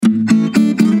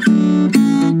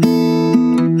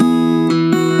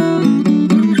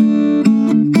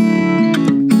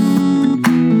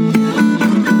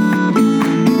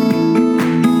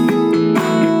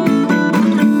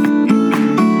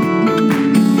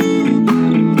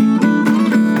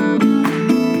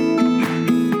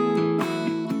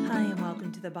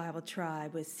Emerald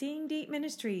Tribe with Seeing Deep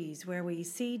Ministries, where we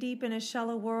see deep in a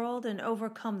shallow world and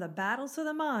overcome the battles of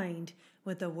the mind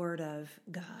with the Word of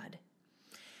God.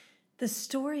 The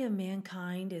story of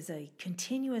mankind is a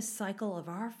continuous cycle of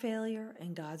our failure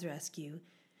and God's rescue.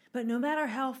 But no matter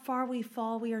how far we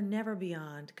fall, we are never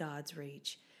beyond God's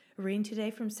reach. Reading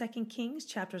today from 2 Kings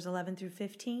chapters 11 through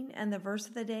 15, and the verse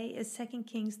of the day is 2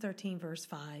 Kings 13, verse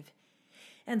 5.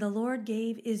 And the Lord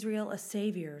gave Israel a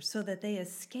Savior, so that they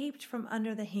escaped from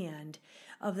under the hand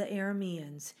of the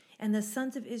Arameans, and the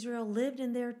sons of Israel lived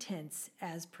in their tents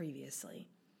as previously.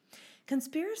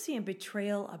 Conspiracy and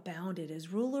betrayal abounded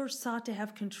as rulers sought to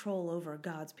have control over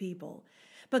God's people.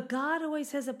 But God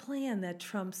always has a plan that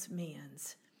trumps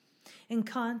man's. In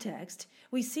context,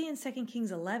 we see in 2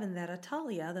 Kings 11 that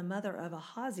Athaliah, the mother of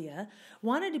Ahaziah,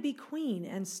 wanted to be queen,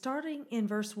 and starting in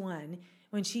verse 1,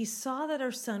 when she saw that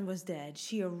her son was dead,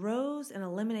 she arose and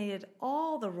eliminated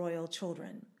all the royal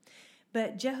children.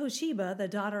 But Jehosheba, the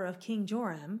daughter of King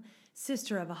Joram,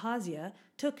 sister of Ahaziah,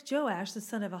 took Joash, the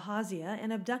son of Ahaziah,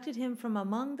 and abducted him from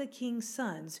among the king's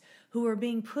sons who were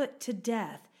being put to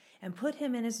death, and put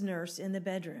him and his nurse in the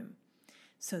bedroom.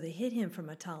 So they hid him from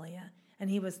Athaliah, and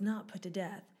he was not put to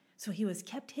death. So he was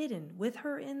kept hidden with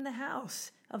her in the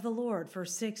house of the Lord for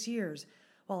 6 years,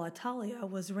 while Athaliah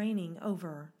was reigning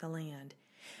over the land.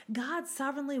 God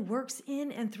sovereignly works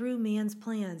in and through man's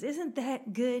plans. Isn't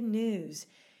that good news?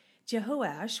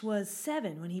 Jehoash was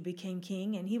 7 when he became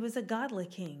king, and he was a godly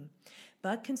king.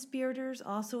 But conspirators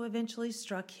also eventually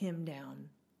struck him down.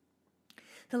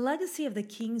 The legacy of the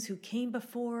kings who came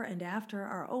before and after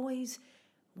are always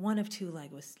one of two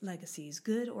legacies,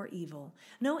 good or evil.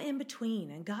 No in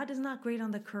between, and God is not great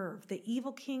on the curve. The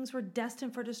evil kings were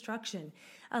destined for destruction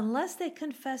unless they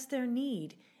confessed their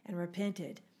need and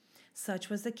repented. Such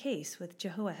was the case with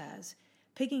Jehoahaz.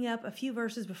 Picking up a few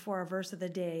verses before our verse of the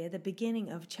day, at the beginning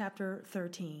of chapter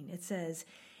 13, it says,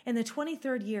 In the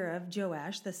 23rd year of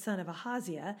Joash, the son of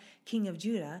Ahaziah, king of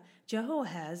Judah,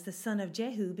 Jehoahaz, the son of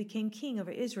Jehu, became king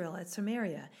over Israel at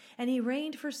Samaria, and he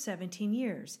reigned for 17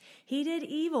 years. He did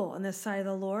evil in the sight of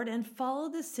the Lord and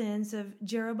followed the sins of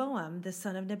Jeroboam, the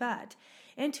son of Nebat,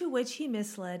 into which he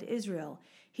misled Israel.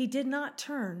 He did not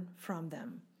turn from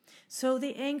them. So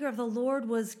the anger of the Lord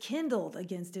was kindled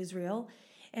against Israel,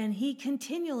 and he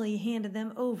continually handed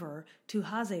them over to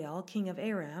Hazael, king of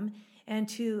Aram, and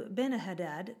to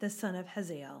Benhadad, the son of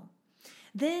Hazael.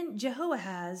 Then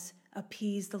Jehoahaz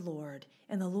appeased the Lord,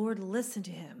 and the Lord listened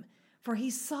to him, for he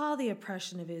saw the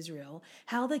oppression of Israel,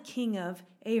 how the king of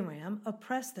Aram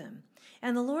oppressed them.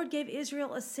 And the Lord gave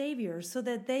Israel a Savior, so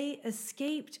that they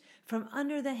escaped from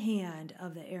under the hand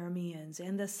of the Arameans,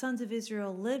 and the sons of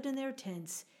Israel lived in their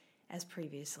tents as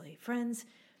previously. Friends,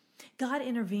 God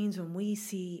intervenes when we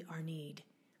see our need.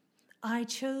 I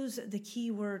chose the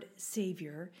key word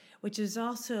Savior, which is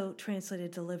also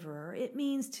translated deliverer. It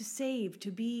means to save,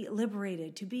 to be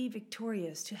liberated, to be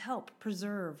victorious, to help,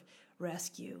 preserve,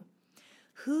 rescue.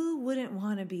 Who wouldn't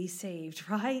want to be saved,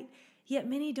 right? Yet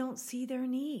many don't see their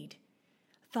need.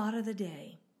 Thought of the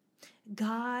day: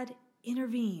 God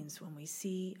intervenes when we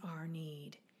see our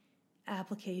need.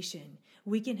 Application: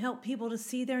 we can help people to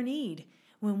see their need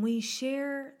when we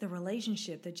share the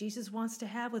relationship that Jesus wants to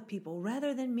have with people,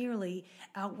 rather than merely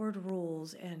outward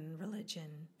rules and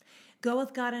religion. Go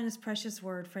with God and His precious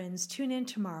word, friends. Tune in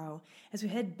tomorrow as we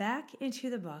head back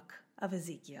into the book of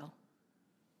Ezekiel.